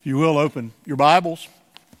If you will, open your Bibles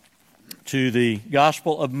to the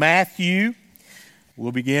Gospel of Matthew.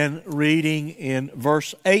 We'll begin reading in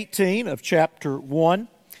verse 18 of chapter 1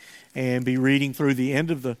 and be reading through the end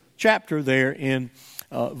of the chapter there in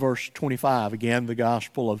verse 25. Again, the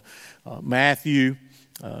Gospel of Matthew,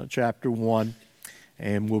 chapter 1,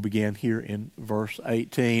 and we'll begin here in verse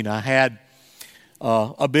 18. I had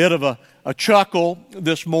a bit of a chuckle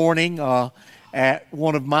this morning at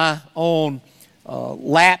one of my own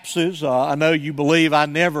lapses. I know you believe I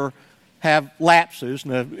never have lapses.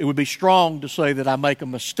 Now, it would be strong to say that I make a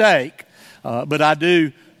mistake, but I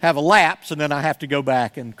do have a lapse, and then I have to go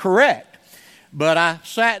back and correct. But I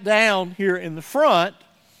sat down here in the front,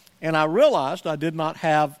 and I realized I did not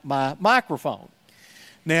have my microphone.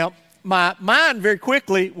 Now, my mind very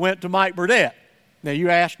quickly went to Mike Burdett. Now, you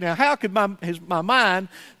ask, how could my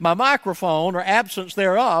microphone, or absence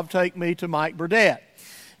thereof, take me to Mike Burdett?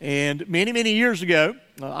 And many, many years ago,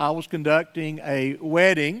 I was conducting a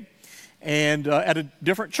wedding and at a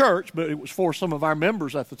different church, but it was for some of our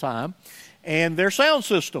members at the time, and their sound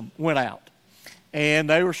system went out. And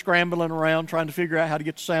they were scrambling around trying to figure out how to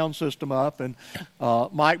get the sound system up, and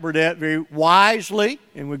Mike Burdett very wisely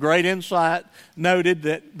and with great insight noted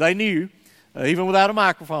that they knew, even without a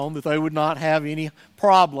microphone, that they would not have any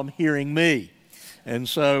problem hearing me. And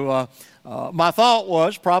so my thought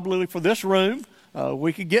was, probably for this room,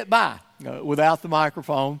 we could get by without the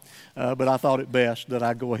microphone, but I thought it best that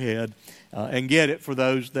I go ahead and get it for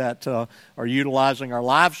those that are utilizing our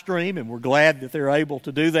live stream, and we're glad that they're able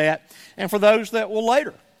to do that, and for those that will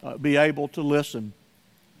later be able to listen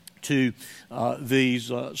to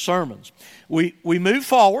these sermons. We move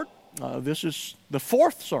forward. This is the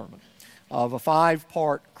fourth sermon of a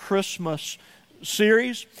 5-part Christmas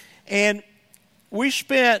series, and we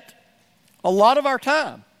spent a lot of our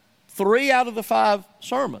time, 3 out of the 5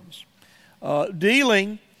 sermons,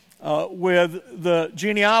 dealing with the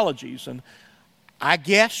genealogies. And I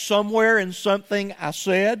guess somewhere in something I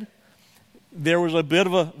said, there was a bit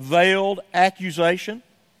of a veiled accusation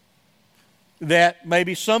that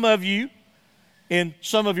maybe some of you, in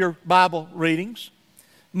some of your Bible readings,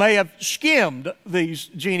 may have skimmed these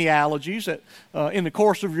genealogies in the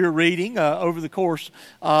course of your reading over the course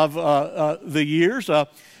of the years.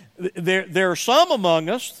 There are some among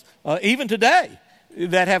us, even today,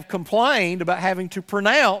 that have complained about having to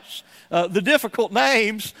pronounce the difficult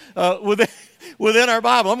names within our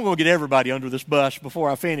Bible. I'm going to get everybody under this bus before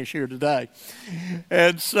I finish here today.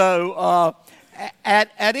 And so,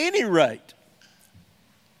 at any rate,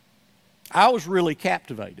 I was really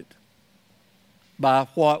captivated by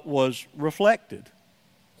what was reflected,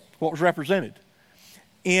 what was represented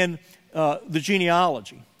in the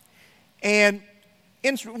genealogy. And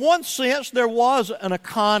in one sense, there was an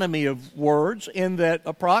economy of words in that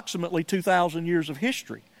approximately 2,000 years of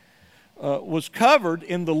history was covered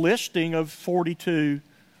in the listing of 42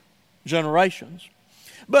 generations.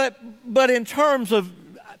 But in terms of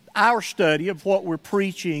our study of what we're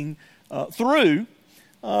preaching through,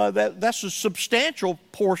 that's a substantial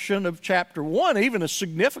portion of chapter 1, even a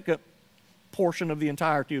significant portion of the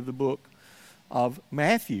entirety of the book of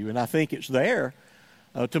Matthew. And I think it's there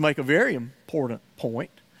to make a very important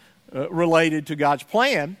point related to God's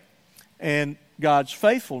plan and God's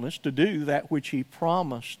faithfulness to do that which He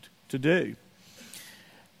promised to do.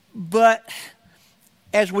 But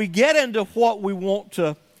as we get into what we want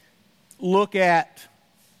to look at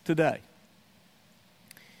today,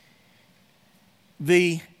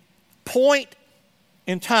 the point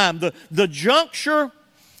in time, the juncture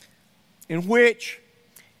in which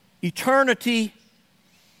eternity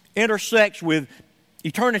intersects with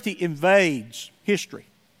eternity, invades history.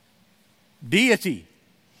 Deity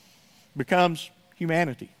becomes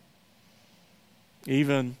humanity.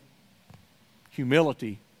 Even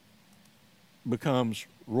humility becomes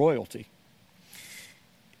royalty.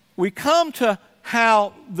 We come to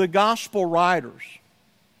how the gospel writers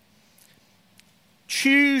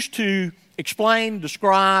choose to explain,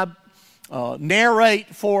 describe,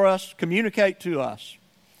 narrate for us, communicate to us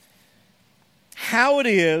how it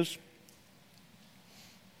is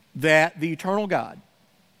that the eternal God,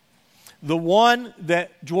 the one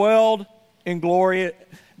that dwelled in glory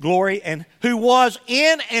and who was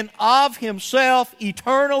in and of Himself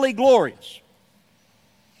eternally glorious,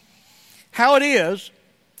 how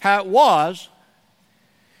it was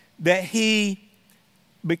that He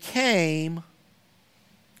became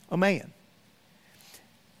a man.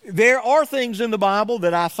 There are things in the Bible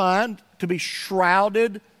that I find to be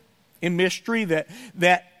shrouded in mystery that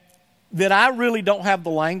I really don't have the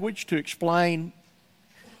language to explain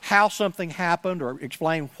how something happened or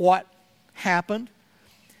explain what happened.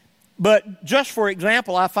 But just for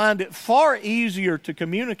example, I find it far easier to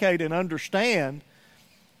communicate and understand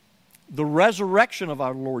the resurrection of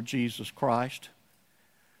our Lord Jesus Christ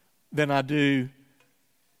than I do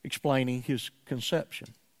explaining his conception.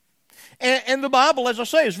 And the Bible, as I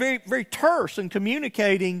say, is very, very terse in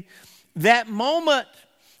communicating that moment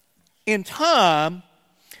in time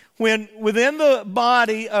when within the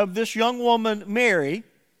body of this young woman, Mary,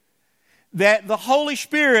 that the Holy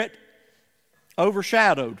Spirit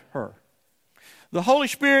overshadowed her. The Holy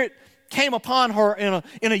Spirit came upon her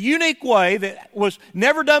in a unique way that was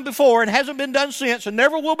never done before and hasn't been done since and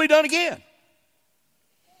never will be done again.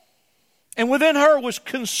 And within her was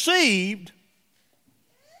conceived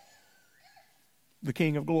the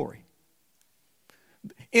King of Glory.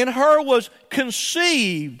 In her was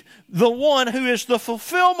conceived the one who is the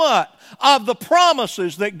fulfillment of the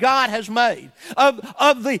promises that God has made,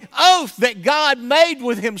 of the oath that God made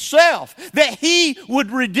with himself, that he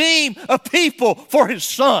would redeem a people for his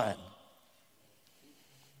Son.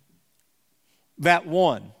 That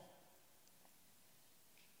one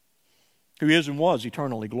who is and was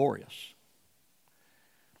eternally glorious,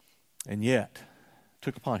 and yet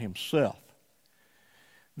took upon himself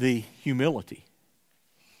the humility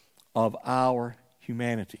of our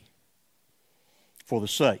humanity for the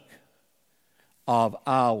sake of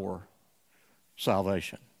our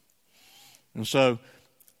salvation. And so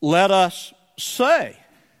let us say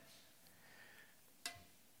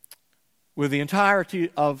with the entirety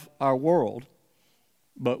of our world,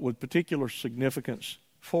 but with particular significance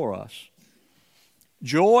for us,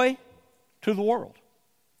 joy to the world.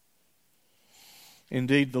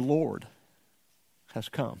 Indeed, the Lord has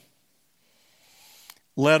come.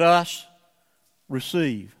 Let us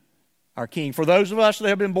receive our King. For those of us that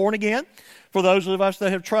have been born again, for those of us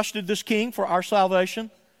that have trusted this King for our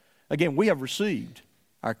salvation, again, we have received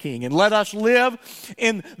our King. And let us live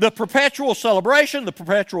in the perpetual celebration, the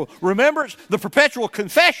perpetual remembrance, the perpetual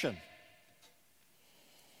confession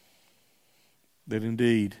that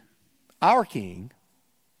indeed our King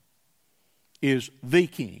is the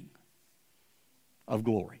King of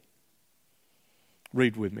glory.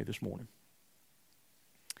 Read with me this morning.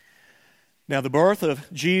 Now, the birth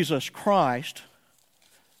of Jesus Christ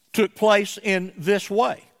took place in this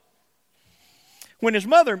way. When his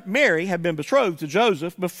mother Mary had been betrothed to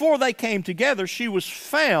Joseph, before they came together, she was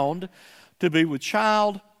found to be with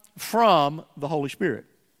child from the Holy Spirit.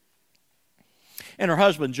 And her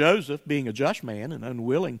husband Joseph, being a just man and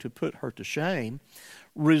unwilling to put her to shame,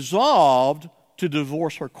 resolved to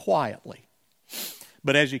divorce her quietly.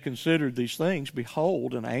 But as he considered these things,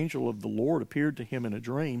 behold, an angel of the Lord appeared to him in a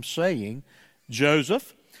dream, saying,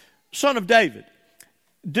 Joseph, son of David,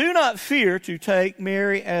 do not fear to take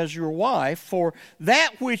Mary as your wife, for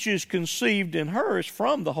that which is conceived in her is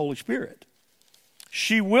from the Holy Spirit.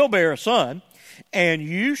 She will bear a son, and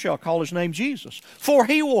you shall call his name Jesus, for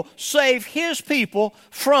he will save his people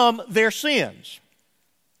from their sins.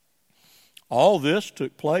 All this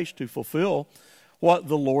took place to fulfill what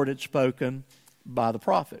the Lord had spoken by the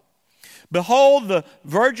prophet. Behold, the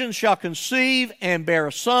virgin shall conceive and bear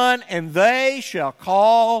a son, and they shall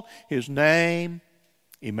call his name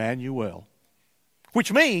Immanuel,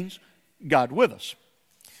 which means God with us.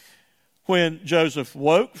 When Joseph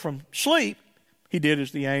woke from sleep, he did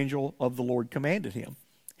as the angel of the Lord commanded him.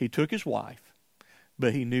 He took his wife,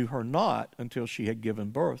 but he knew her not until she had given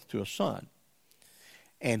birth to a son.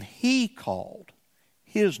 And he called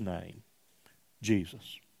his name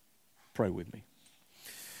Jesus. Pray with me.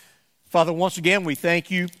 Father, once again, we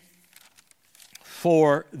thank you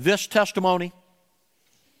for this testimony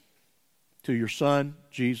to your Son,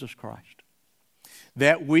 Jesus Christ,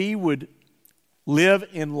 that we would live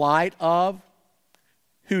in light of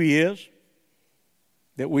who he is,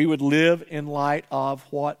 that we would live in light of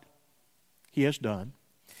what he has done,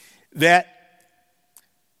 that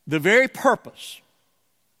the very purpose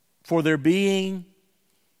for there being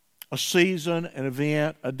a season, an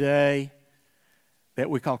event, a day that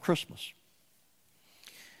we call Christmas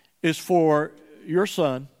is for your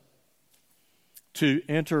Son to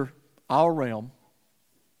enter our realm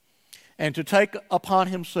and to take upon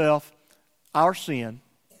himself our sin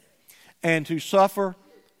and to suffer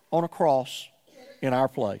on a cross in our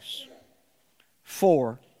place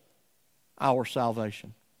for our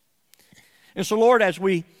salvation. And so, Lord, as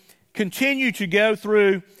we continue to go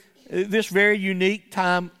through this very unique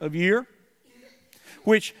time of year,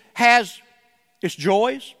 which has its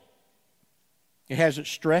joys, it has its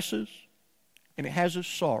stresses, and it has its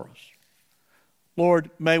sorrows, Lord,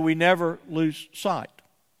 may we never lose sight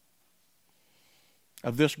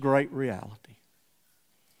of this great reality,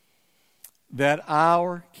 that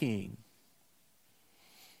our King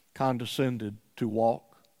condescended to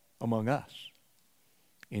walk among us.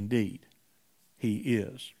 Indeed, he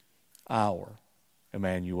is our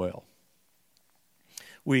Immanuel.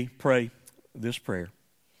 We pray this prayer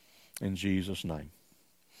in Jesus' name.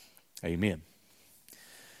 Amen.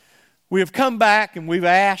 We have come back and we've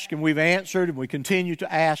asked and we've answered and we continue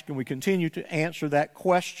to ask and we continue to answer that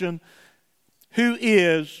question, who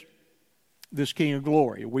is this King of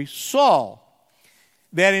Glory? We saw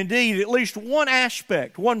that indeed at least one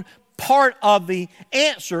aspect, one part of the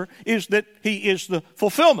answer is that he is the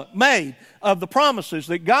fulfillment made of the promises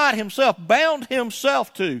that God himself bound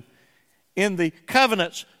himself to in the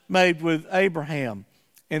covenants made with Abraham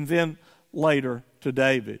and then later to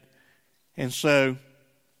David. And so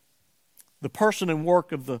the person and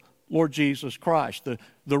work of the Lord Jesus Christ,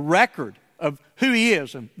 the record of who he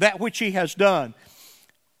is and that which he has done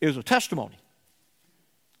is a testimony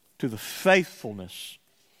to the faithfulness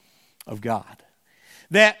of God.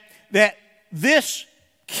 That this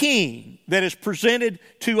King that is presented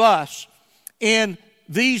to us in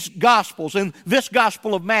these Gospels, in this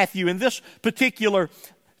Gospel of Matthew, in this particular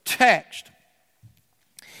text,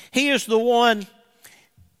 he is the one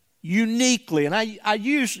uniquely, and I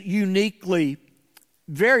use uniquely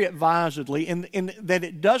very advisedly in that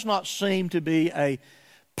it does not seem to be a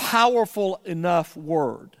powerful enough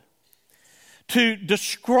word to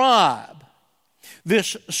describe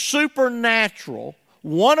this supernatural,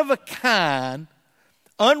 one-of-a-kind,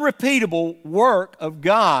 unrepeatable work of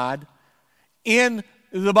God in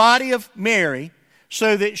the body of Mary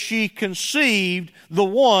so that she conceived the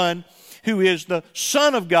one who is the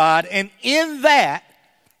Son of God, and in that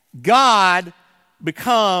God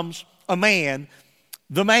becomes a man,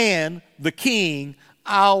 the King,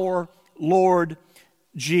 our Lord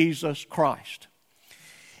Jesus Christ.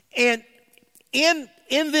 And in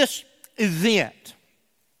this event,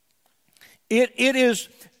 it is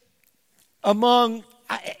among,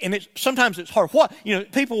 and sometimes it's hard.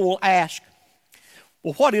 People will ask,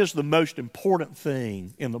 well, what is the most important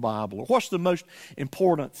thing in the Bible? Or what's the most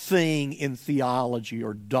important thing in theology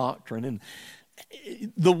or doctrine? And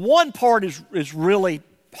the one part is really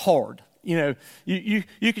hard. You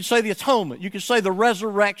could say the atonement. You could say the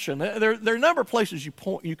resurrection. There are a number of places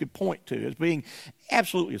you could point to as being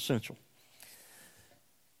absolutely essential.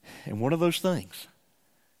 And one of those things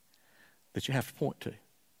that you have to point to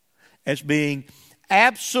as being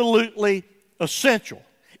absolutely essential,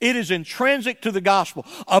 it is intrinsic to the gospel.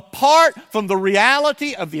 Apart from the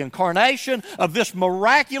reality of the incarnation, of this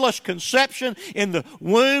miraculous conception in the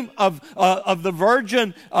womb of the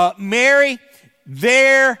Virgin Mary,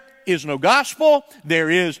 there is no gospel, there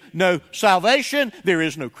is no salvation, there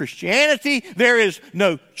is no Christianity, there is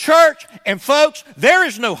no church, and folks, there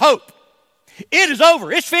is no hope. It is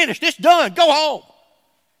over, it's finished, it's done, go home.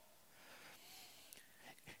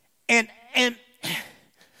 And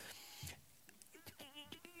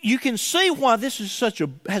you can see why this is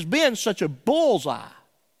has been such a bullseye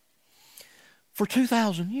for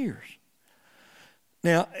 2,000 years.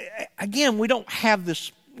 Now, again, we don't have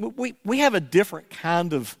this. We have a different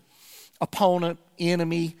kind of opponent,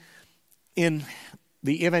 enemy in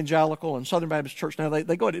the evangelical and Southern Baptist Church. Now,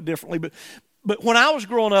 they go at it differently, but when I was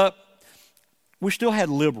growing up, we still had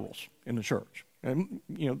liberals in the church. And,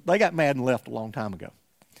 they got mad and left a long time ago.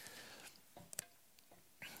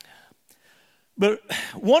 But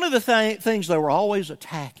one of the things they were always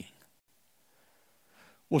attacking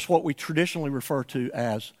was what we traditionally refer to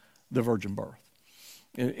as the virgin birth.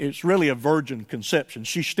 It's really a virgin conception.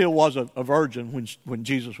 She still was a virgin when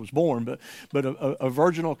Jesus was born, but a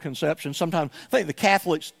virginal conception. Sometimes I think the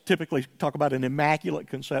Catholics typically talk about an immaculate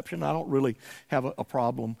conception. I don't really have a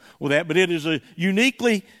problem with that, but it is a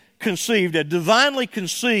uniquely conceived, a divinely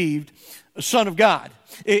conceived Son of God.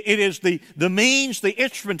 It is the means, the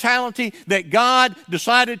instrumentality that God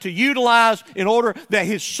decided to utilize in order that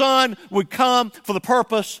His Son would come for the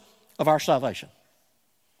purpose of our salvation.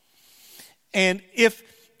 And if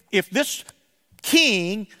this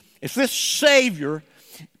King, if this Savior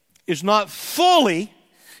is not fully,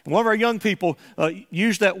 and one of our young people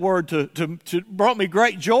used that word to brought me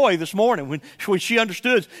great joy this morning when she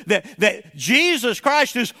understood that Jesus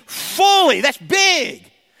Christ is fully, that's big.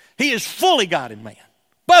 He is fully God and man.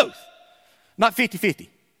 Both. Not 50-50.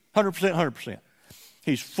 100%, 100%.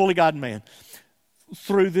 He's fully God and man.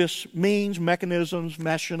 Through this means, mechanisms,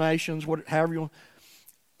 machinations, however you want,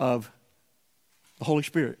 of the Holy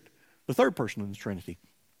Spirit, the third person in the Trinity,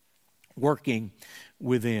 working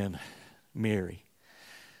within Mary,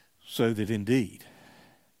 so that indeed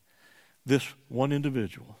this one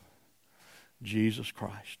individual, Jesus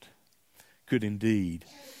Christ, could indeed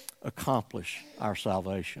accomplish our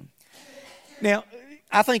salvation. Now,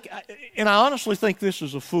 I think, and I honestly think this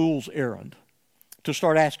is a fool's errand to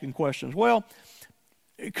start asking questions. Well,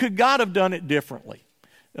 could God have done it differently?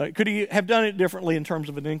 Could he have done it differently in terms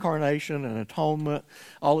of an incarnation and atonement?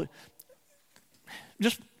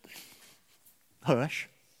 Just hush.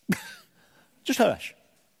 Just hush.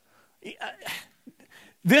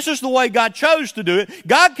 This is the way God chose to do it.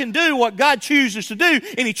 God can do what God chooses to do,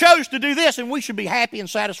 and he chose to do this, and we should be happy and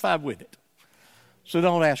satisfied with it. So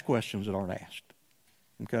don't ask questions that aren't asked.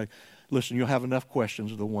 Okay? Listen, you'll have enough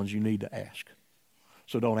questions of the ones you need to ask.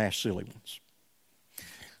 So don't ask silly ones.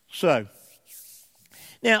 So,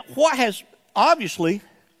 now what has obviously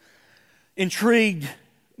intrigued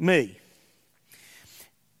me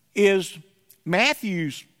is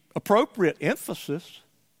Matthew's appropriate emphasis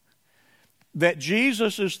that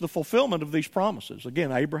Jesus is the fulfillment of these promises.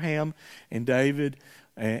 Again, Abraham and David,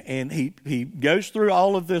 and he goes through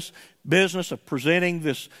all of this business of presenting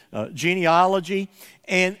this genealogy.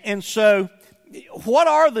 And so what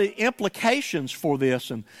are the implications for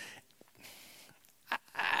this? And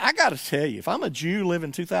I got to tell you, if I'm a Jew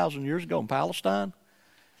living 2,000 years ago in Palestine,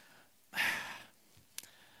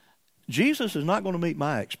 Jesus is not going to meet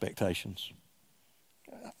my expectations.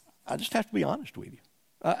 I just have to be honest with you.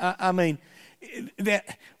 I mean,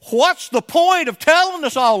 what's the point of telling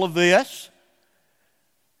us all of this?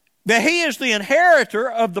 That he is the inheritor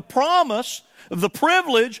of the promise, of the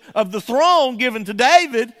privilege, of the throne given to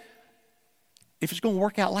David, if it's going to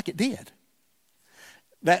work out like it did.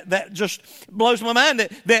 That just blows my mind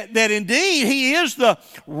that indeed he is the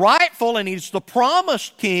rightful and he's the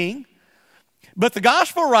promised king, but the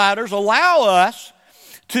gospel writers allow us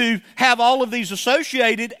to have all of these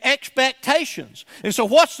associated expectations. And so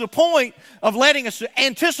what's the point of letting us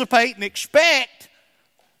anticipate and expect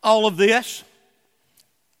all of this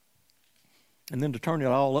and then to turn it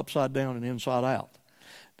all upside down and inside out?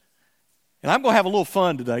 And I'm going to have a little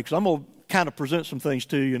fun today because I'm going to kind of present some things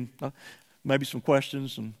to you and maybe some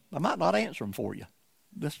questions, and I might not answer them for you.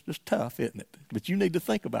 That's just tough, isn't it? But you need to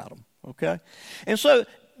think about them, okay? And so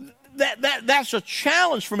that's a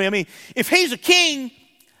challenge for me. I mean, if he's a king,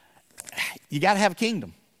 you got to have a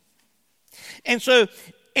kingdom. And so,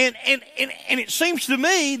 and it seems to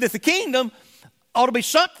me that the kingdom ought to be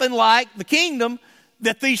something like the kingdom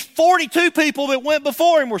that these 42 people that went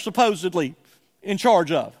before him were supposedly in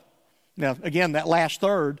charge of. Now, again, that last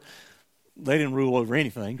third, they didn't rule over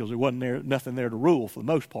anything because there wasn't nothing there to rule for the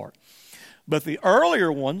most part. But the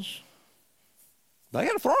earlier ones, they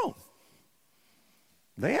had a throne.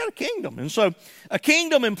 They had a kingdom. And so a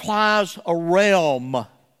kingdom implies a realm.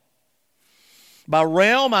 By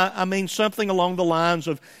realm, I mean something along the lines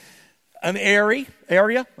of an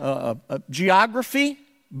area, geography,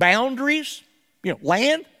 boundaries,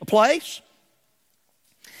 land, a place.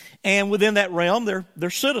 And within that realm, they're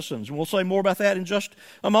citizens. And we'll say more about that in just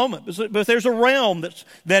a moment. But there's a realm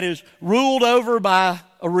that is ruled over by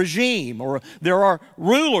a regime, or there are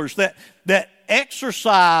rulers that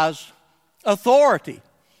exercise authority.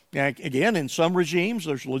 Now, again, in some regimes,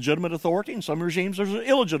 there's legitimate authority. In some regimes, there's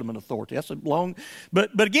illegitimate authority. That's a long...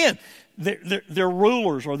 But again, they're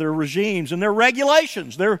rulers or they're regimes, and they're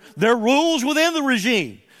regulations. They're rules within the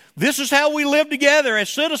regime. This is how we live together as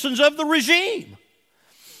citizens of the regime.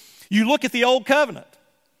 You look at the Old Covenant.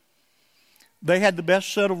 They had the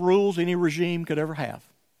best set of rules any regime could ever have.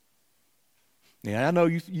 Yeah, I know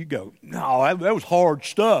you go, no, that was hard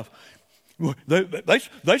stuff.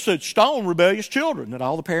 They said stone rebellious children. And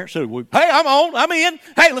all the parents said, well, hey, I'm in.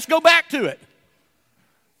 Hey, let's go back to it.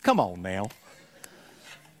 Come on now.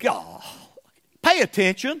 God, pay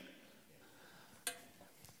attention.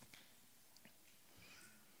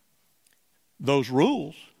 Those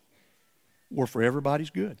rules were for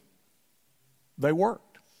everybody's good. They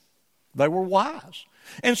worked. They were wise.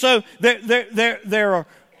 And so there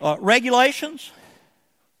are regulations,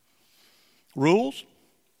 rules,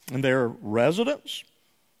 and there are residents.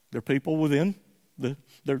 There are people within there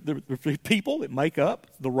are people that make up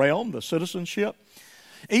the realm, the citizenship.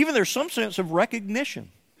 Even there's some sense of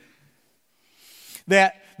recognition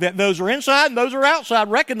that those are inside and those are outside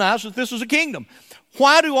recognize that this is a kingdom.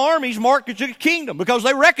 Why do armies march to a kingdom? Because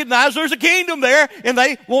they recognize there's a kingdom there and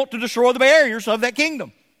they want to destroy the barriers of that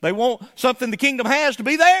kingdom. They want something the kingdom has to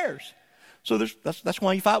be theirs. So that's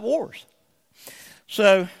why you fight wars.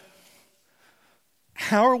 So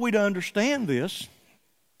how are we to understand this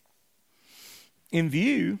in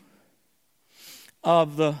view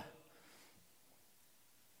of the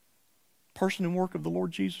person and work of the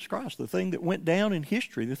Lord Jesus Christ, the thing that went down in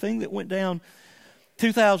history, the thing that went down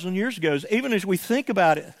 2,000 years ago? Even as we think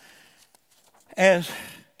about it as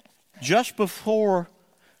just before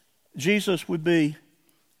Jesus would be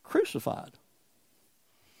crucified,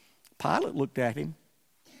 Pilate looked at him.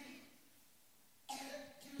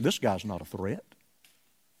 This guy's not a threat.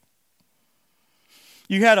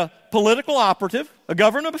 You had a political operative, a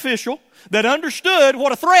government official, that understood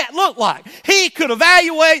what a threat looked like. He could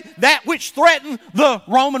evaluate that which threatened the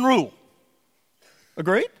Roman rule.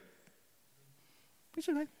 Agreed? He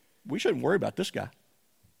said, hey, we shouldn't worry about this guy.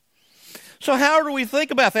 So how do we think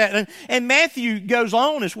about that? And Matthew goes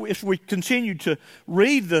on as we continue to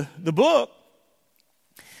read the book,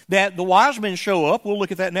 that the wise men show up. We'll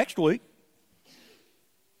look at that next week.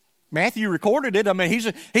 Matthew recorded it. I mean,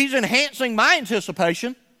 he's enhancing my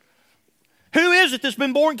anticipation. Who is it that's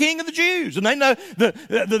been born king of the Jews? And they know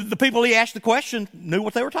the people he asked the question knew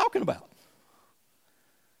what they were talking about.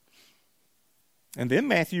 And then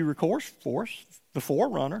Matthew records for us the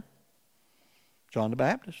forerunner, John the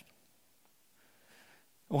Baptist.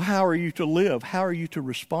 Well, how are you to live? How are you to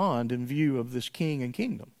respond in view of this king and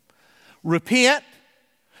kingdom? Repent,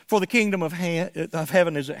 for the kingdom of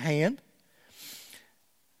heaven is at hand.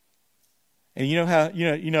 And you know how,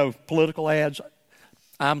 you know political ads,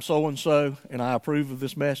 I'm so-and-so and I approve of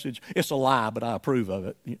this message. It's a lie, but I approve of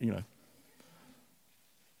it, you know.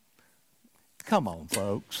 Come on,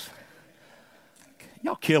 folks.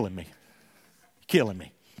 Y'all killing me. Killing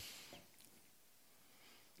me.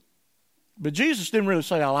 But Jesus didn't really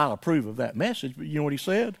say, I'll approve of that message, but you know what he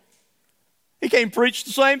said? He came and preached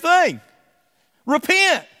the same thing.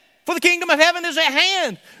 Repent, for the kingdom of heaven is at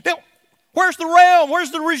hand. Now, where's the realm? Where's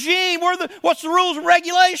the regime? What's the rules and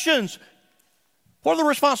regulations? What are the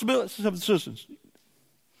responsibilities of the citizens?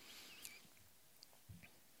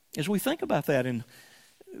 As we think about that, and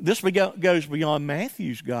this goes beyond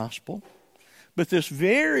Matthew's gospel, but this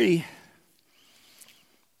very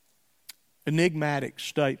enigmatic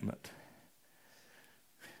statement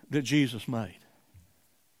that Jesus made.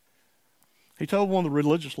 He told one of the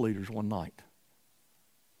religious leaders one night,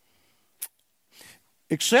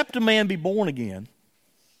 except a man be born again,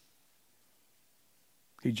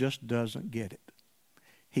 he just doesn't get it.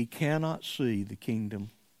 He cannot see the kingdom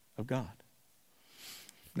of God.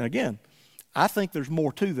 Now again, I think there's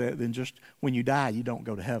more to that than just when you die, you don't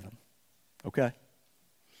go to heaven. Okay?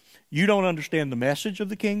 You don't understand the message of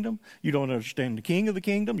the kingdom. You don't understand the king of the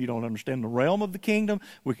kingdom. You don't understand the realm of the kingdom.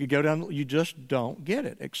 We could go down, you just don't get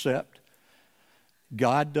it, except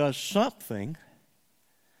God does something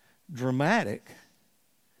dramatic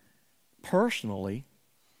personally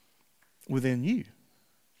within you.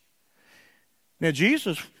 Now,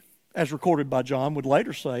 Jesus, as recorded by John, would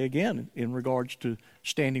later say, again, in regards to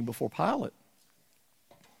standing before Pilate,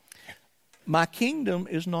 my kingdom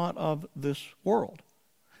is not of this world.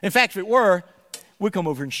 In fact, if it were, we'd come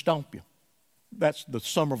over and stomp you. That's the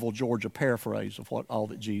Somerville, Georgia paraphrase of what all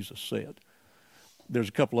that Jesus said. There's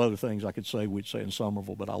a couple other things I could say we'd say in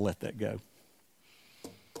Somerville, but I'll let that go.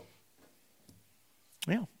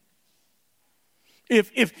 Yeah.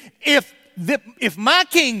 If my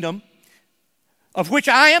kingdom, of which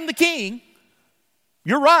I am the king,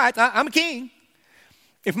 you're right, I'm a king.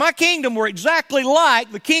 If my kingdom were exactly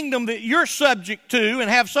like the kingdom that you're subject to and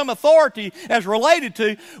have some authority as related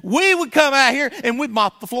to, we would come out here and we'd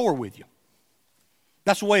mop the floor with you.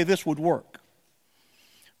 That's the way this would work.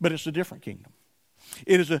 But it's a different kingdom.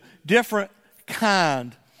 It is a different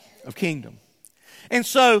kind of kingdom. And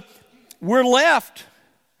so we're left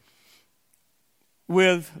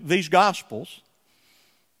with these Gospels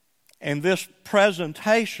and this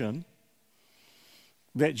presentation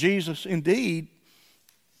that Jesus indeed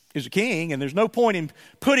is a king, and there's no point in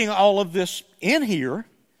putting all of this in here.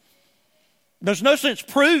 There's no sense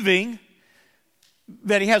proving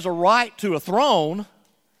that he has a right to a throne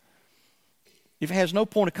if it has no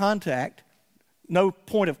point of contact, no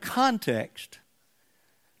point of context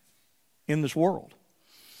in this world.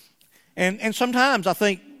 And sometimes I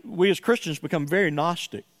think we as Christians become very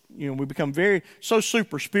Gnostic. We become so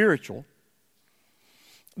super spiritual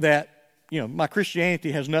that, my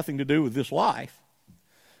Christianity has nothing to do with this life,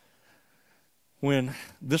 when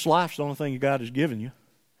this life's the only thing God has given you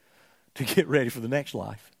to get ready for the next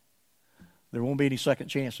life. There won't be any second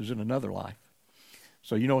chances in another life.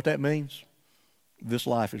 So you know what that means? This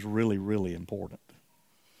life is really, really important.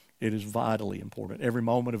 It is vitally important. Every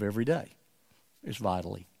moment of every day is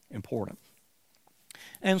vitally important.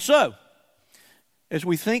 And so, as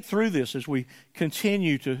we think through this, as we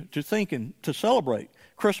continue to think and to celebrate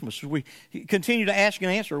Christmas, as we continue to ask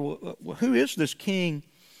and answer, who is this King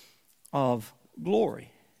of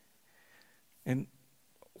glory? And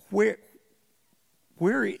where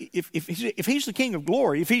if he's the King of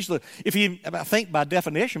glory, I think by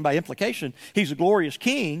definition, by implication, he's a glorious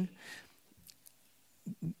king,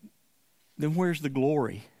 then where's the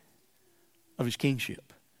glory of his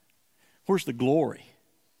kingship? Where's the glory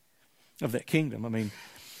of that kingdom? I mean,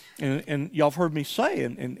 and y'all have heard me say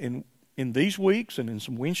in these weeks and in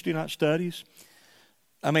some Wednesday night studies,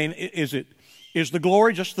 I mean, is the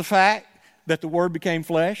glory just the fact that the Word became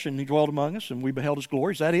flesh and He dwelt among us and we beheld His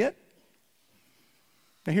glory? Is that it?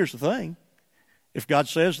 Now here's the thing. If God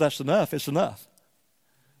says that's enough, it's enough.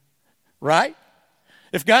 Right?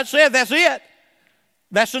 If God said that's it,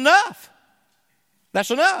 that's enough.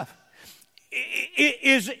 That's enough.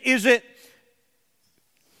 Is it?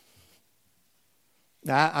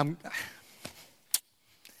 Now, I'm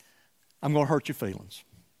going to hurt your feelings.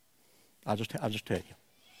 I'll just tell you.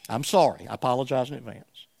 I'm sorry. I apologize in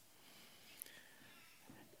advance.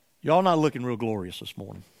 Y'all not looking real glorious this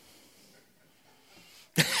morning.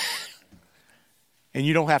 And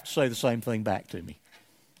you don't have to say the same thing back to me.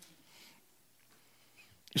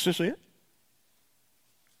 Is this it?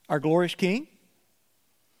 Our glorious King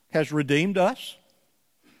has redeemed us,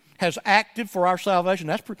 has acted for our salvation.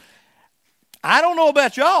 I don't know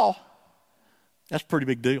about y'all. That's a pretty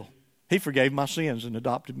big deal. He forgave my sins and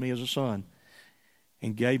adopted me as a son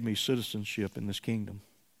and gave me citizenship in this kingdom.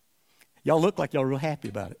 Y'all look like y'all are real happy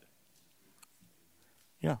about it.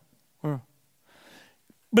 Yeah.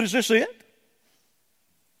 But is this it?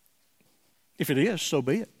 If it is, so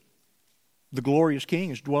be it. The glorious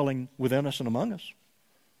King is dwelling within us and among us.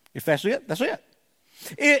 If that's it, that's it.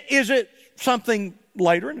 Is it something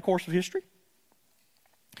later in the course of history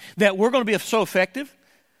that we're going to be so effective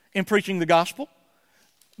in preaching the gospel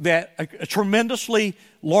that a tremendously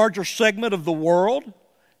larger segment of the world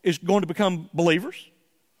is going to become believers,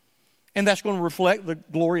 and that's going to reflect the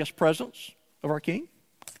glorious presence of our King?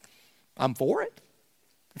 I'm for it.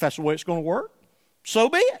 If that's the way it's going to work, so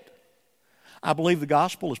be it. I believe the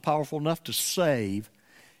gospel is powerful enough to save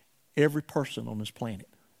every person on this planet.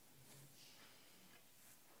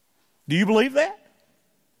 Do you believe that?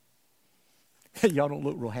 Y'all don't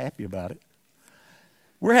look real happy about it.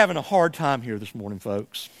 We're having a hard time here this morning,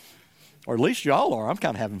 folks. Or at least y'all are. I'm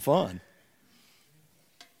kind of having fun.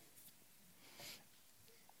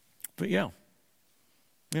 But yeah.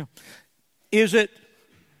 Is it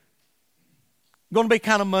going to be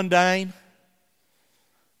kind of mundane?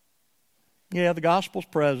 Yeah, the gospel's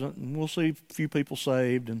present, and we'll see a few people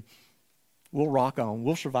saved, and we'll rock on.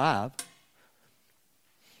 We'll survive.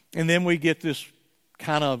 And then we get this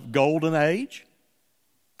kind of golden age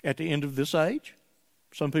at the end of this age.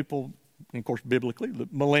 Some people, and of course, biblically, the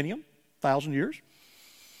millennium, 1,000 years.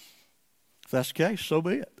 If that's the case, so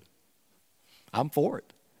be it. I'm for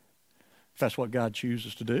it. If that's what God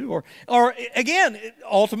chooses to do. Or again,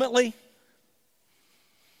 ultimately,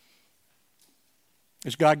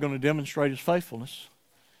 is God going to demonstrate His faithfulness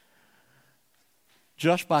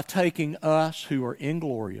just by taking us who are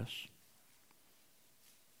inglorious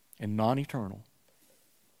and non-eternal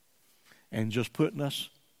and just putting us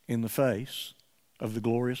in the face of the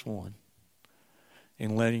glorious one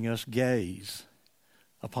and letting us gaze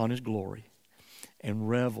upon His glory and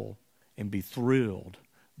revel and be thrilled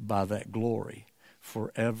by that glory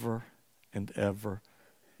forever and ever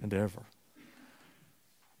and ever.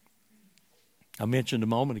 I mentioned a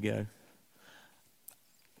moment ago,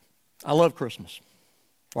 I love Christmas.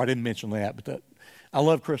 Or I didn't mention that, but I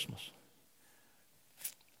love Christmas.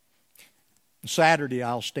 Saturday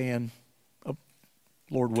I'll stand up,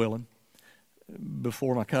 Lord willing,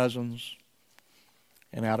 before my cousins,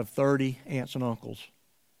 and out of 30 aunts and uncles,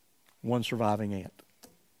 one surviving aunt.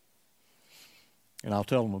 And I'll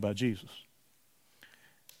tell them about Jesus.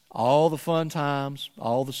 All the fun times,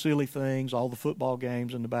 all the silly things, all the football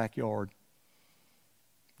games in the backyard,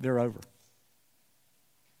 they're over.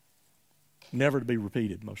 Never to be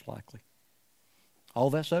repeated, most likely. All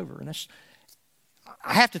that's over. And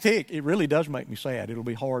I have to tell you, it really does make me sad. It'll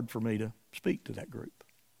be hard for me to speak to that group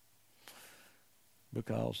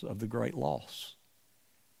because of the great loss.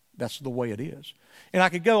 That's the way it is. And I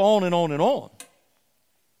could go on and on and on.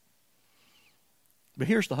 But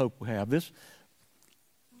here's the hope we have. This,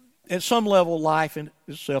 at some level, life in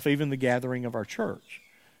itself, even the gathering of our church,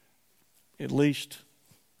 at least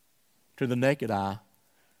to the naked eye,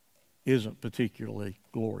 isn't particularly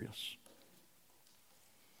glorious.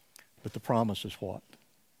 But the promise is what?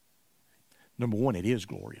 Number one, it is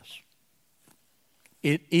glorious.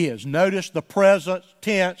 It is. Notice the present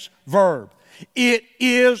tense verb. It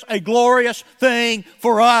is a glorious thing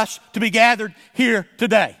for us to be gathered here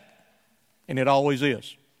today. And it always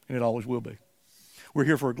is. And it always will be. We're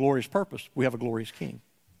here for a glorious purpose. We have a glorious King.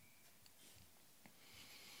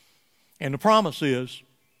 And the promise is,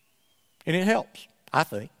 and it helps, I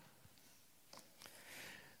think,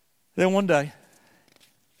 then one day,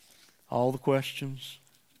 all the questions,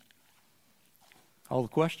 all the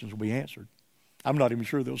questions will be answered. I'm not even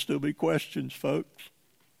sure there'll still be questions, folks.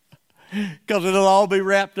 Because it'll all be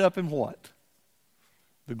wrapped up in what?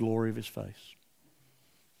 The glory of his face.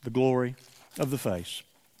 The glory of the face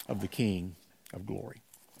of the King of glory.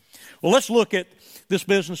 Well, let's look at this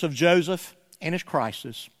business of Joseph and his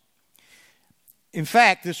crisis. In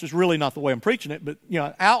fact, this is really not the way I'm preaching it, but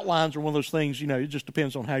outlines are one of those things, it just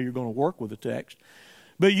depends on how you're going to work with the text.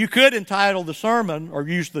 But you could entitle the sermon, or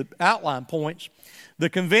use the outline points, the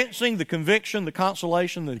convincing, the conviction, the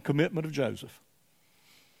consolation, the commitment of Joseph.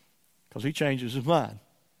 Because he changes his mind.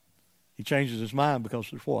 He changes his mind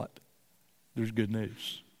because there's what? There's good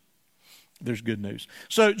news. There's good news.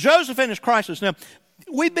 So Joseph and his crisis. Now,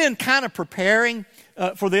 we've been kind of preparing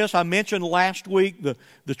for this. I mentioned last week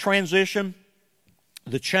the transition,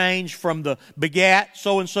 the change from the begat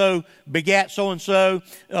so-and-so,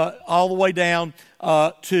 all the way down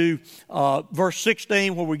to verse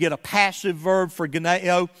 16, where we get a passive verb for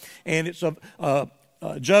geneo, and it's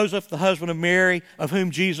Joseph, the husband of Mary, of whom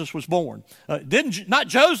Jesus was born. Not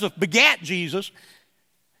Joseph begat Jesus,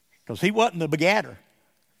 because he wasn't the begatter.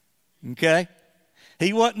 Okay?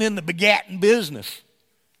 He wasn't in the begatting business.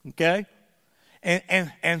 Okay?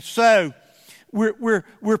 And so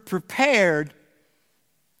we're prepared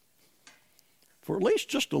for at least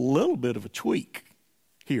just a little bit of a tweak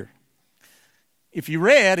here. If you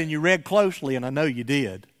read, and you read closely, and I know you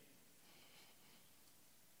did,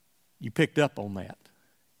 you picked up on that.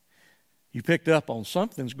 You picked up on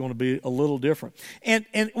something's going to be a little different. And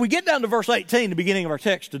we get down to verse 18, the beginning of our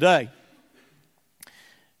text today.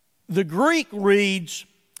 The Greek reads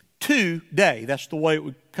today. That's the way it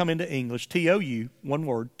would come into English. T-O-U, one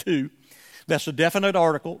word, to. That's a definite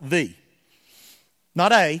article, the.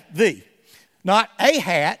 Not a, the. Not a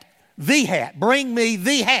hat, the hat. Bring me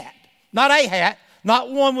the hat. Not a hat,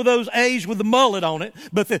 not one with those A's with the mullet on it,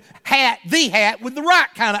 but the hat with the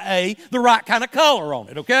right kind of A, the right kind of color on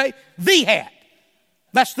it, okay? The hat.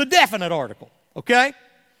 That's the definite article, okay?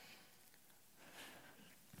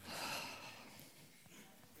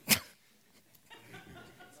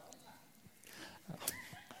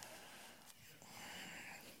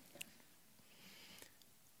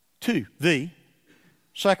 To, the,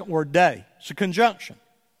 second word day. It's a conjunction.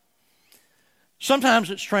 Sometimes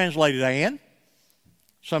it's translated and,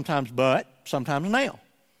 sometimes but, sometimes now.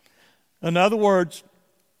 In other words,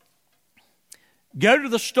 go to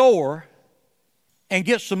the store and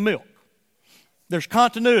get some milk. There's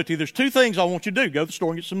continuity. There's two things I want you to do. Go to the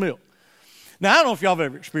store and get some milk. Now, I don't know if y'all have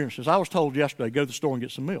ever experienced this. I was told yesterday, go to the store and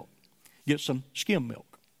get some milk. Get some skim milk.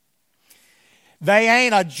 They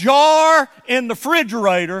ain't a jar in the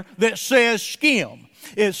refrigerator that says skim.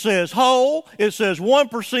 It says whole, it says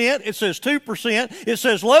 1%, it says 2%, it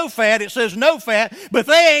says low fat, it says no fat, but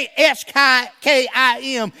they ain't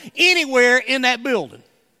S-K-I-M anywhere in that building.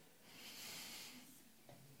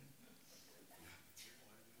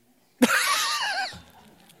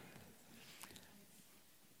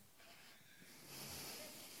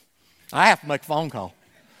 I have to make a phone call.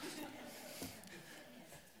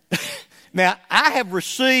 Now, I have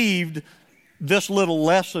received this little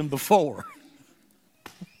lesson before.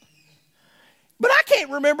 But I can't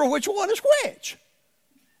remember which one is which.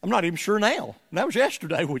 I'm not even sure now. That was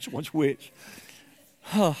yesterday which one's which.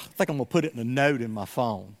 I think I'm going to put it in a note in my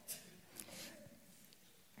phone.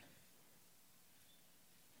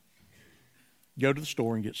 Go to the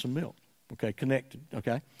store and get some milk. Okay, connected,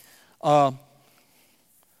 okay? Go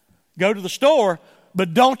to the store,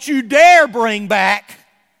 but don't you dare bring back.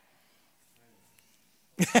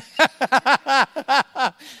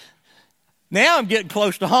 Now I'm getting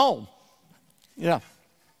close to home. Yeah.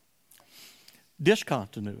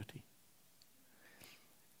 Discontinuity.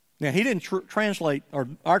 Now, he didn't translate, or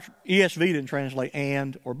our ESV didn't translate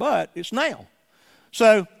and or but, it's now.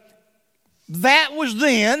 So, that was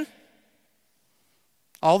then,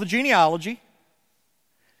 all the genealogy.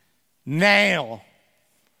 Now,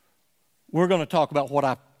 we're going to talk about what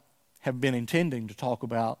I have been intending to talk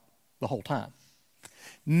about the whole time.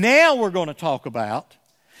 Now we're going to talk about,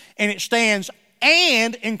 and it stands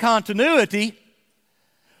and in continuity,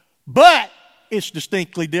 but it's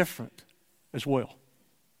distinctly different as well.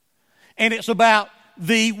 And it's about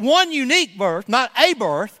the one unique birth, not a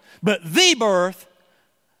birth, but the birth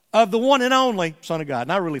of the one and only Son of God.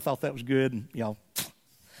 And I really thought that was good. And y'all,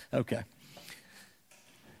 okay.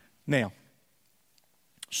 Now,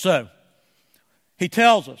 so, he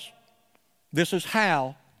tells us this is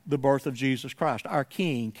how the birth of Jesus Christ, our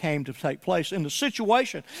King, came to take place in the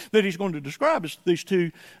situation that he's going to describe as these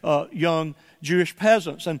two young Jewish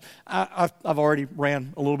peasants. And I've already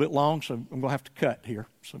ran a little bit long, so I'm going to have to cut here,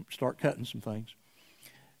 so start cutting some things.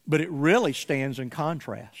 But it really stands in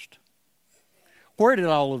contrast. Where did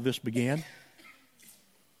all of this begin?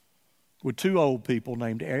 With two old people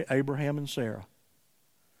named Abraham and Sarah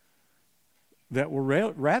that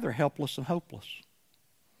were rather helpless and hopeless.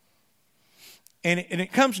 And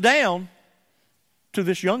it comes down to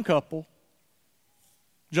this young couple,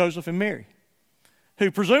 Joseph and Mary,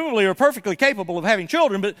 who presumably are perfectly capable of having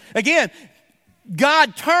children. But again,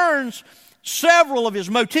 God turns several of his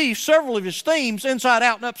motifs, several of his themes inside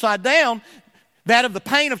out and upside down. That of the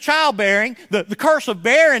pain of childbearing, the curse of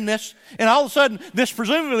barrenness, and all of a sudden this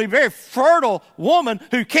presumably very fertile woman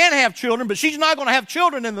who can have children, but she's not going to have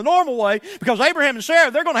children in the normal way, because Abraham and Sarah,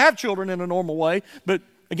 they're going to have children in a normal way. But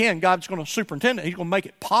again, God's going to superintend it. He's going to make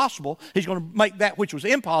it possible. He's going to make that which was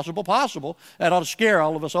impossible possible. That ought to scare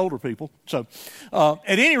all of us older people. So at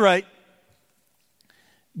any rate,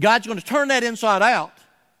 God's going to turn that inside out,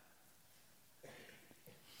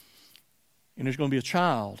 and there's going to be a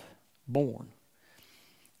child born.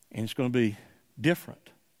 And it's going to be different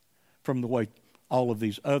from the way all of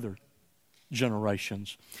these other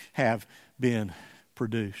generations have been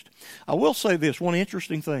produced. I will say this, one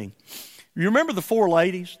interesting thing. You remember the four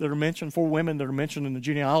ladies that are mentioned, four women that are mentioned in the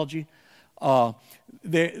genealogy?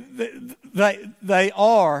 They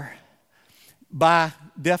are, by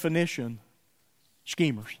definition,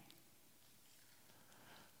 schemers.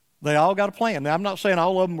 They all got a plan. Now, I'm not saying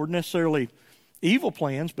all of them were necessarily evil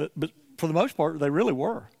plans, but for the most part, they really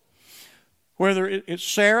were. Whether it's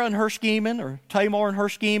Sarah and her scheming, or Tamar and her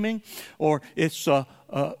scheming, or it's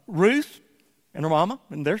Ruth and her mama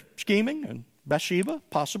and their scheming, and Bathsheba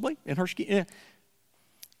possibly and her scheming.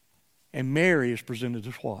 And Mary is presented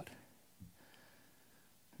as what?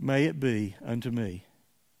 May it be unto me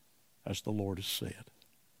as the Lord has said.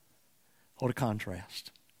 What a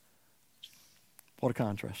contrast. What a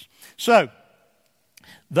contrast. So,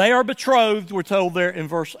 they are betrothed, we're told there in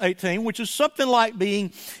verse 18, which is something like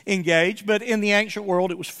being engaged, but in the ancient world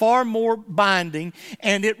it was far more binding,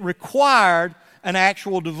 and it required an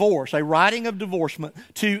actual divorce, a writing of divorcement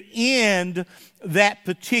to end that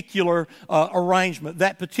particular arrangement,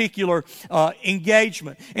 that particular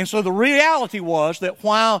engagement. And so the reality was that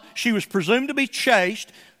while she was presumed to be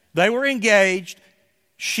chaste, they were engaged,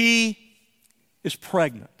 she is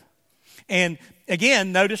pregnant. And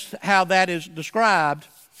again, notice how that is described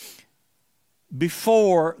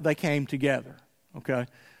before they came together. Okay,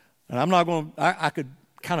 and I'm not going to. I could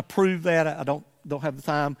kind of prove that. I don't have the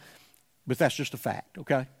time, but that's just a fact.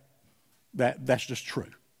 Okay, that's just true.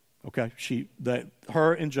 Okay,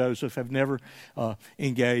 her and Joseph have never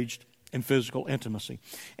engaged in physical intimacy,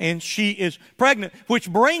 and she is pregnant, which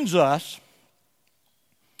brings us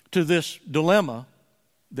to this dilemma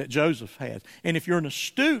that Joseph had. And if you're an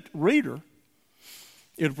astute reader,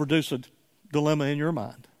 it'll produce a dilemma in your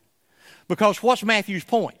mind. Because what's Matthew's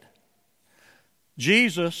point?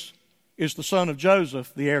 Jesus is the son of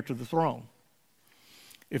Joseph, the heir to the throne.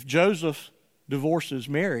 If Joseph divorces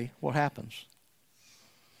Mary, what happens?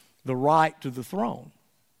 The right to the throne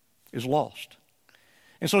is lost.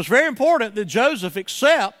 And so it's very important that Joseph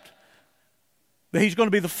accept that he's going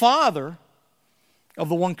to be the father of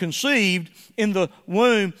the one conceived in the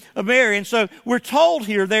womb of Mary. And so we're told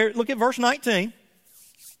here, there, look at verse 19,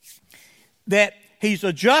 that he's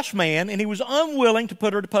a just man and he was unwilling to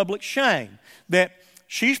put her to public shame. That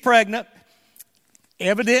she's pregnant.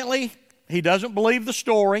 Evidently, he doesn't believe the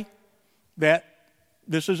story that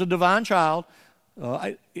this is a divine child.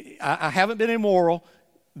 I haven't been immoral.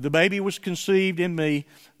 The baby was conceived in me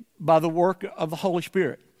by the work of the Holy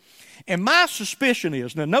Spirit. And my suspicion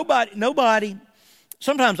is, now nobody,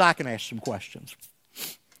 sometimes I can ask some questions.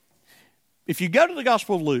 If you go to the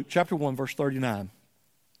Gospel of Luke, chapter 1, verse 39,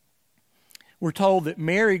 we're told that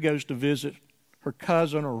Mary goes to visit her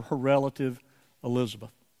cousin or her relative,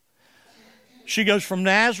 Elizabeth. She goes from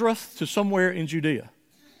Nazareth to somewhere in Judea,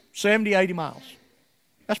 70, 80 miles.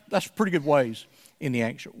 That's pretty good ways in the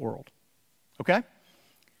ancient world. Okay?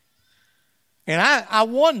 And I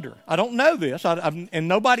wonder, I don't know this, and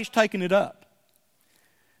nobody's taken it up.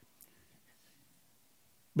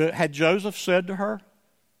 But had Joseph said to her,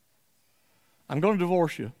 I'm going to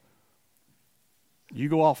divorce you. You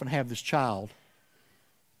go off and have this child.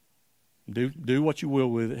 Do what you will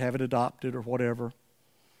with it. Have it adopted or whatever.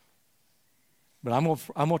 But I'm going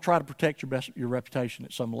to try to protect your reputation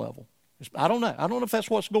at some level. I don't know. I don't know if that's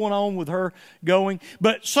what's going on with her going.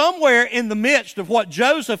 But somewhere in the midst of what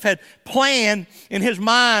Joseph had planned in his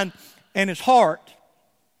mind and his heart,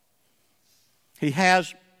 he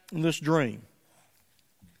has this dream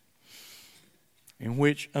in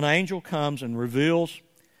which an angel comes and reveals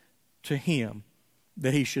to him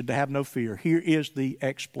that he should have no fear. Here is the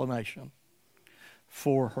explanation.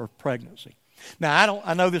 for her pregnancy. Now,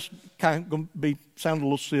 I know this kind of going to be sound a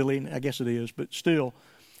little silly, and I guess it is, but still,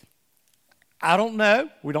 I don't know.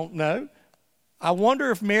 We don't know. I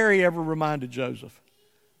wonder if Mary ever reminded Joseph,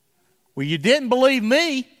 well, you didn't believe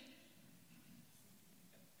me,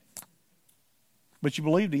 but you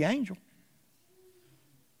believed the angel.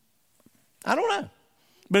 I don't know.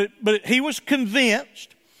 But he was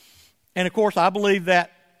convinced, and of course I believe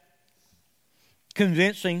that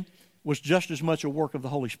convincing was just as much a work of the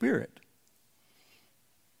Holy Spirit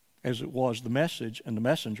as it was the message and the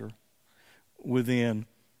messenger within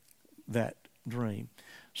that dream.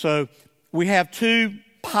 So we have two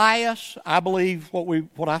pious, I believe,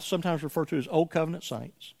 what I sometimes refer to as Old Covenant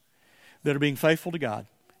saints that are being faithful to God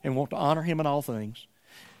and want to honor Him in all things.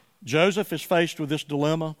 Joseph is faced with this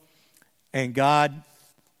dilemma, and God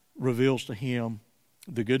reveals to him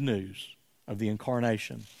the good news of the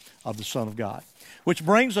incarnation of the Son of God. Which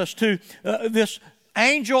brings us to this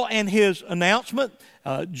angel and his announcement.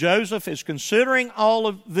 Joseph is considering all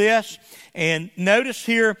of this, and notice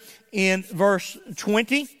here in verse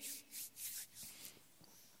 20,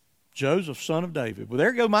 Joseph, son of David. Well,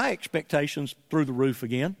 there go my expectations through the roof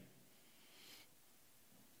again.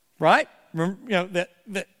 Right? Remember,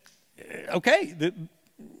 the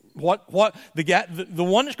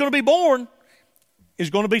one that's going to be born is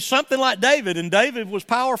going to be something like David, and David was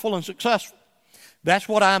powerful and successful. That's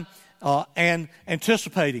what I'm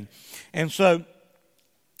anticipating. And so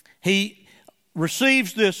he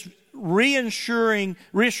receives this reassuring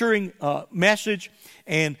message,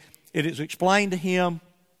 and it is explained to him,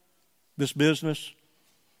 this business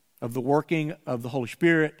of the working of the Holy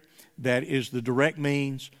Spirit that is the direct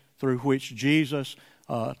means through which Jesus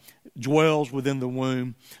dwells within the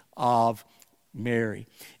womb of Mary.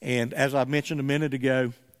 And as I mentioned a minute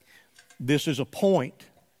ago, this is a point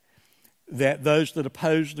that those that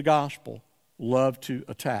oppose the gospel love to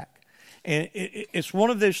attack. And it's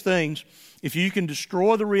one of those things, if you can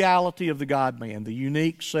destroy the reality of the God-man, the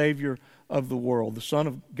unique Savior of the world, the Son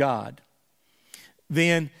of God,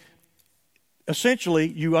 then essentially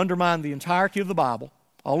you undermine the entirety of the Bible.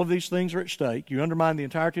 All of these things are at stake. You undermine the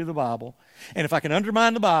entirety of the Bible. And if I can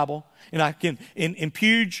undermine the Bible, and I can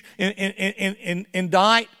indict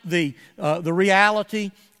the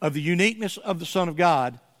reality of the uniqueness of the Son of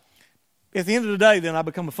God, at the end of the day, then I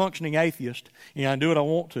become a functioning atheist, and I do what I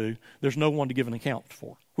want to. There's no one to give an account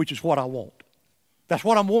for, which is what I want. That's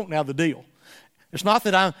what I'm wanting out of the deal. It's not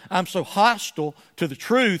that I'm so hostile to the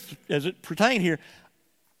truth as it pertains here.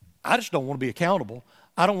 I just don't want to be accountable.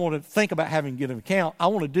 I don't want to think about having to give an account. I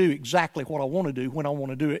want to do exactly what I want to do when I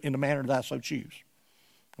want to do it in the manner that I so choose.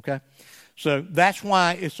 Okay? So that's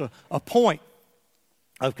why it's a point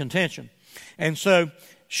of contention. And so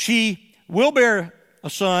she will bear a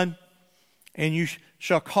son, and you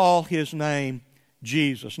shall call his name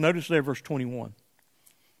Jesus. Notice there, verse 21.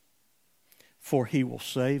 For he will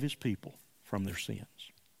save his people from their sins.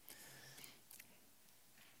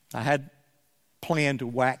 I had planned to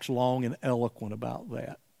wax long and eloquent about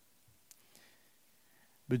that.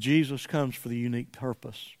 But Jesus comes for the unique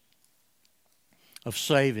purpose of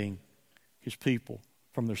saving his people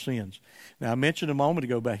from their sins. Now, I mentioned a moment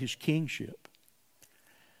ago about his kingship.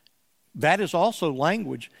 That is also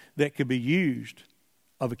language that could be used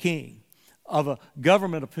of a king, of a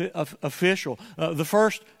government official.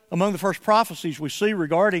 Among the first prophecies we see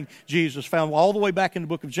regarding Jesus, found all the way back in the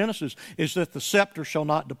book of Genesis, is that the scepter shall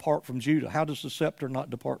not depart from Judah. How does the scepter not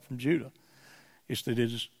depart from Judah? It's that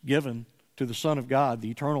it is given to the Son of God, the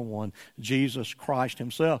Eternal One, Jesus Christ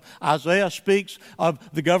Himself. Isaiah speaks of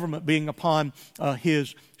the government being upon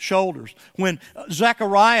His shoulders. When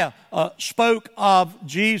Zechariah spoke of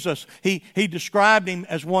Jesus, he described Him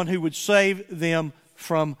as one who would save them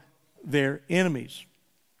from their enemies.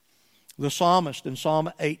 The psalmist in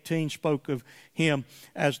Psalm 18 spoke of Him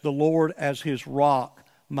as the Lord, as His rock,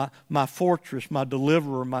 my fortress, my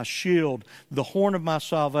deliverer, my shield, the horn of my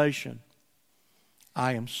salvation.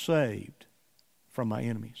 I am saved from my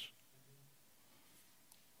enemies.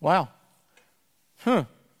 Wow.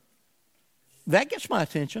 That gets my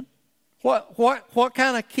attention. What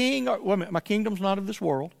kind of king? Wait a minute, my kingdom's not of this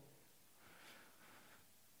world.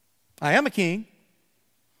 I am a king.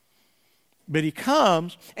 But He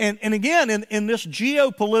comes, and again, in this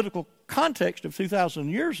geopolitical context of 2,000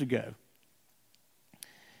 years ago,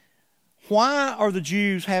 why are the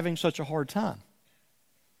Jews having such a hard time?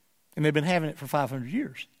 And they've been having it for 500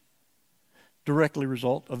 years. Directly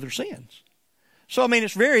result of their sins. So, I mean,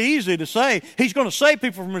 it's very easy to say He's going to save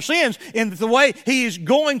people from their sins, and the way He is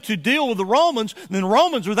going to deal with the Romans, then the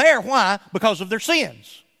Romans are there. Why? Because of their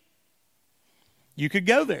sins. You could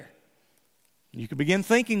go there. You could begin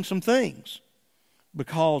thinking some things.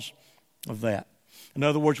 because of that. In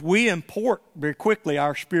other words, we import very quickly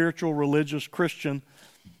our spiritual, religious, Christian,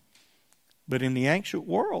 but in the ancient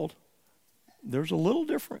world, there's a little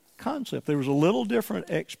different concept. There was a little different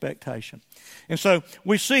expectation. And so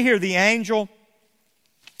we see here the angel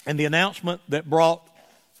and the announcement that brought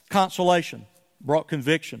consolation, brought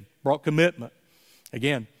conviction, brought commitment,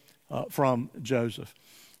 again, from Joseph.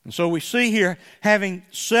 And so we see here, having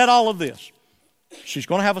said all of this, she's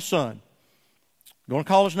going to have a son. Going to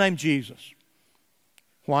call his name Jesus.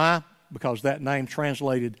 Why? Because that name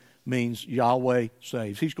translated means Yahweh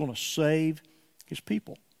saves. He's going to save his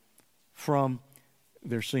people from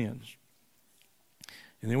their sins.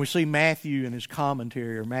 And then we see Matthew in his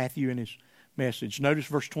commentary, or Matthew in his message. Notice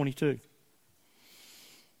verse 22.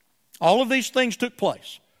 All of these things took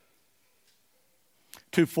place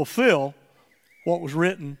to fulfill what was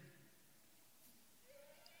written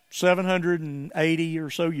 780 or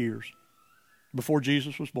so years before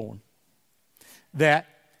Jesus was born. That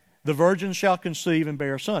the virgin shall conceive and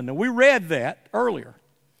bear a son. Now we read that earlier.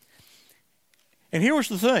 And here was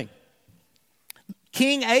the thing.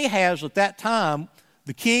 King Ahaz at that time,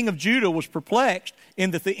 the king of Judah, was perplexed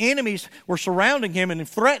in that the enemies were surrounding him and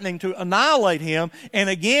threatening to annihilate him and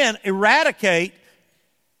again eradicate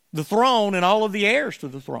the throne and all of the heirs to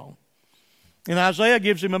the throne. And Isaiah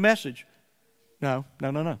gives him a message. No.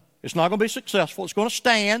 It's not going to be successful. It's going to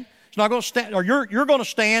stand. It's not going to stand, or you're going to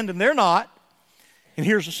stand and they're not. And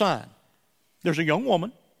here's a sign. There's a young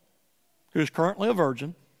woman who is currently a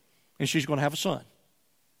virgin, and she's going to have a son.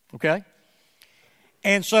 Okay?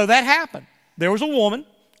 And so that happened. There was a woman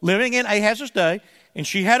living in Ahaz's day, and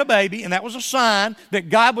she had a baby, and that was a sign that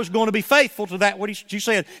God was going to be faithful to that, what she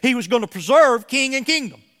said. He was going to preserve king and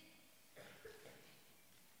kingdom.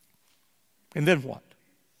 And then what?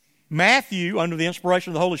 Matthew, under the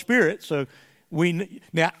inspiration of the Holy Spirit,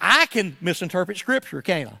 now I can misinterpret Scripture,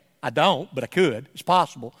 can't I? I don't, but I could. It's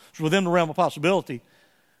possible. It's within the realm of possibility.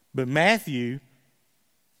 But Matthew,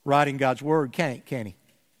 writing God's Word, can't, can he?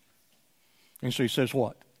 And so he says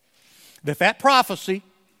what? That prophecy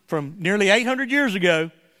from nearly 800 years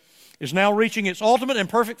ago is now reaching its ultimate and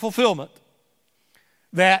perfect fulfillment.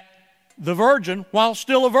 That the virgin, while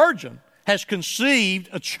still a virgin, has conceived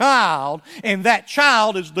a child, and that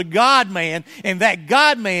child is the God-man, and that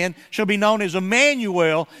God-man shall be known as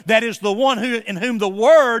Immanuel. That is the one in whom the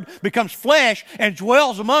Word becomes flesh and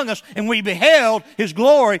dwells among us, and we beheld His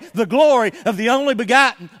glory, the glory of the only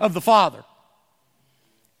begotten of the Father.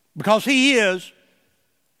 Because He is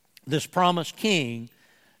this promised King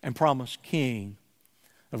and promised King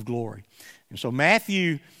of glory. And so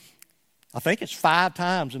Matthew, I think it's 5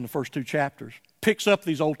 times in the first 2 chapters, picks up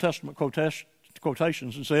these Old Testament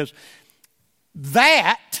quotations and says,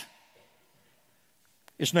 that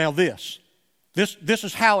is now this. This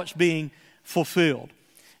is how it's being fulfilled.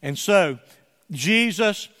 And so,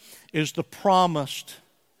 Jesus is the promised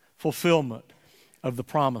fulfillment of the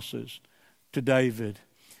promises to David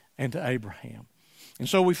and to Abraham. And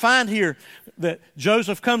so we find here that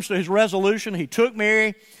Joseph comes to his resolution. He took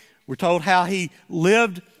Mary. We're told how he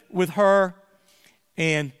lived with her,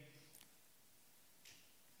 and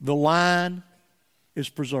the line is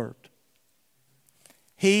preserved.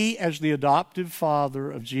 He, as the adoptive father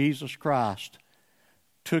of Jesus Christ,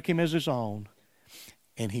 took him as his own,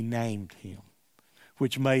 and he named him,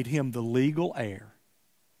 which made him the legal heir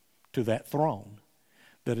to that throne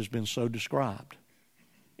that has been so described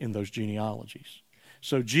in those genealogies.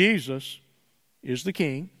 So Jesus is the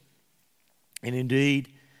King, and indeed,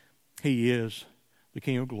 He is the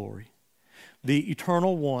King of glory. The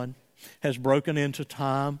Eternal One has broken into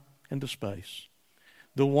time and to space.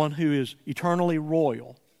 The one who is eternally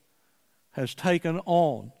royal has taken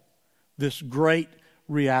on this great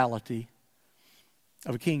reality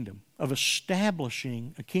of a kingdom, of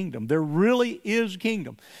establishing a kingdom. There really is a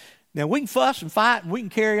kingdom. Now we can fuss and fight and we can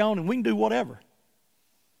carry on and we can do whatever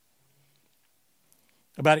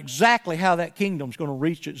about exactly how that kingdom is going to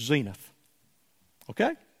reach its zenith.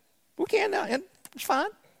 Okay? We can now, and it's fine.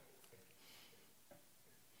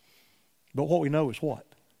 But what we know is what?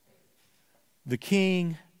 The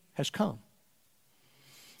King has come.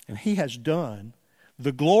 And He has done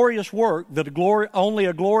the glorious work that only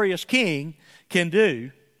a glorious King can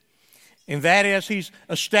do. And that is, He's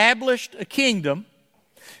established a kingdom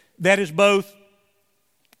that is both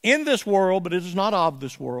in this world, but it is not of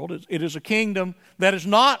this world. It is a kingdom that is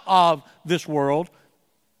not of this world,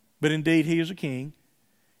 but indeed He is a king.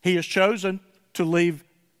 He has chosen to leave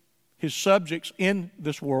His subjects in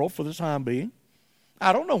this world for the time being.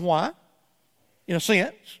 I don't know why, in a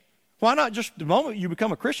sense. Why not just, the moment you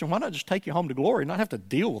become a Christian, why not just take you home to glory and not have to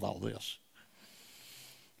deal with all this?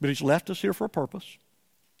 But He's left us here for a purpose.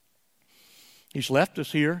 He's left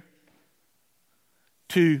us here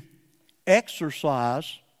to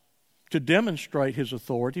exercise, to demonstrate His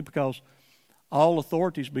authority, because all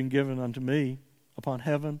authority has been given unto me upon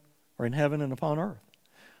heaven, or in heaven and upon earth.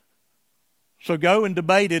 So go and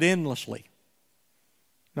debate it endlessly.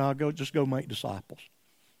 No, just go make disciples.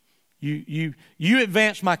 You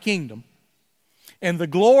advance my kingdom, and the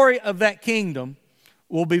glory of that kingdom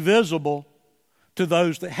will be visible to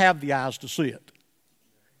those that have the eyes to see it.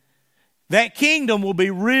 That kingdom will be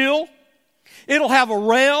real. It'll have a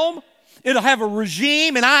realm. It'll have a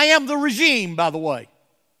regime, and I am the regime, by the way.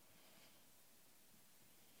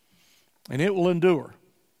 And it will endure.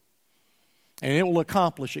 And it will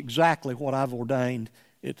accomplish exactly what I've ordained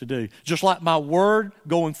it to do. Just like my word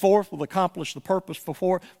going forth will accomplish the purpose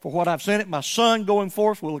for what I've sent it. My Son going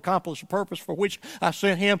forth will accomplish the purpose for which I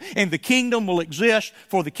sent Him. And the kingdom will exist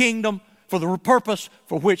for the kingdom, for the purpose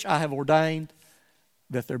for which I have ordained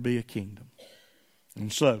that there be a kingdom.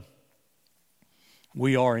 And so,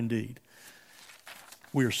 we are indeed.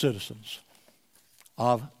 We are citizens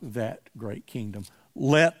of that great kingdom.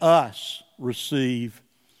 Let us receive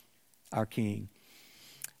our King.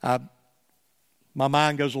 My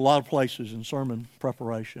mind goes a lot of places in sermon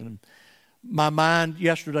preparation. And my mind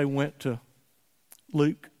yesterday went to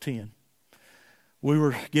Luke 10. We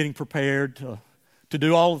were getting prepared to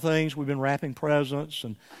do all the things. We've been wrapping presents,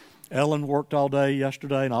 and Ellen worked all day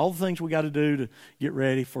yesterday, and all the things we got to do to get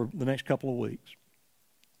ready for the next couple of weeks.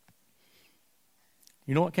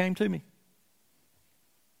 You know what came to me?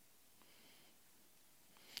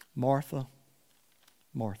 Martha,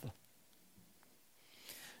 Martha,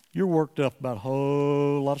 you're worked up about a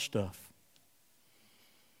whole lot of stuff.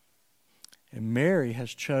 And Mary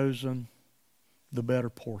has chosen the better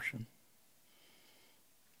portion,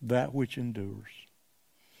 that which endures.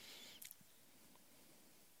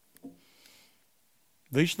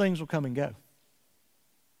 These things will come and go.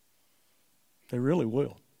 They really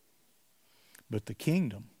will. But the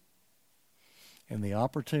kingdom and the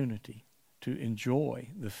opportunity to enjoy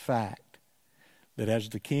the fact that as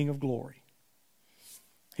the King of glory,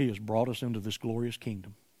 He has brought us into this glorious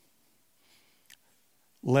kingdom.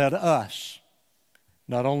 Let us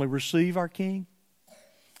not only receive our King,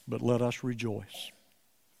 but let us rejoice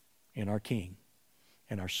in our King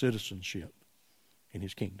and our citizenship in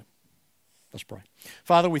His kingdom. Let's pray.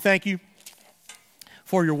 Father, we thank You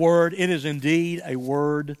for Your word. It is indeed a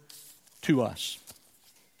word to us.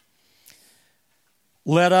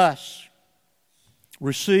 Let us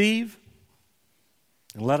receive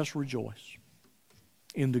and let us rejoice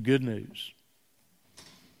in the good news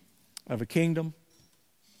of a kingdom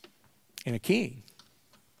and a king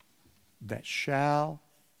that shall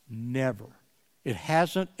never, it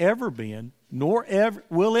hasn't ever been, nor ever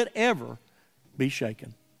will it ever be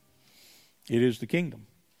shaken. It is the kingdom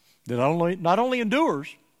that not only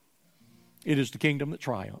endures, it is the kingdom that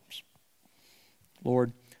triumphs.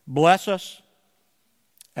 Lord, bless us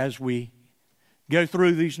as we go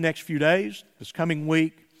through these next few days, this coming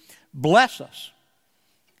week. Bless us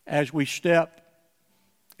as we step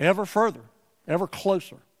ever further, ever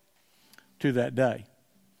closer to that day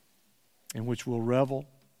in which we'll revel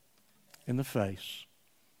in the face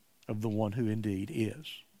of the one who indeed is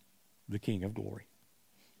the King of glory.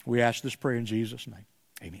 We ask this prayer in Jesus' name.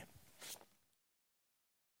 Amen.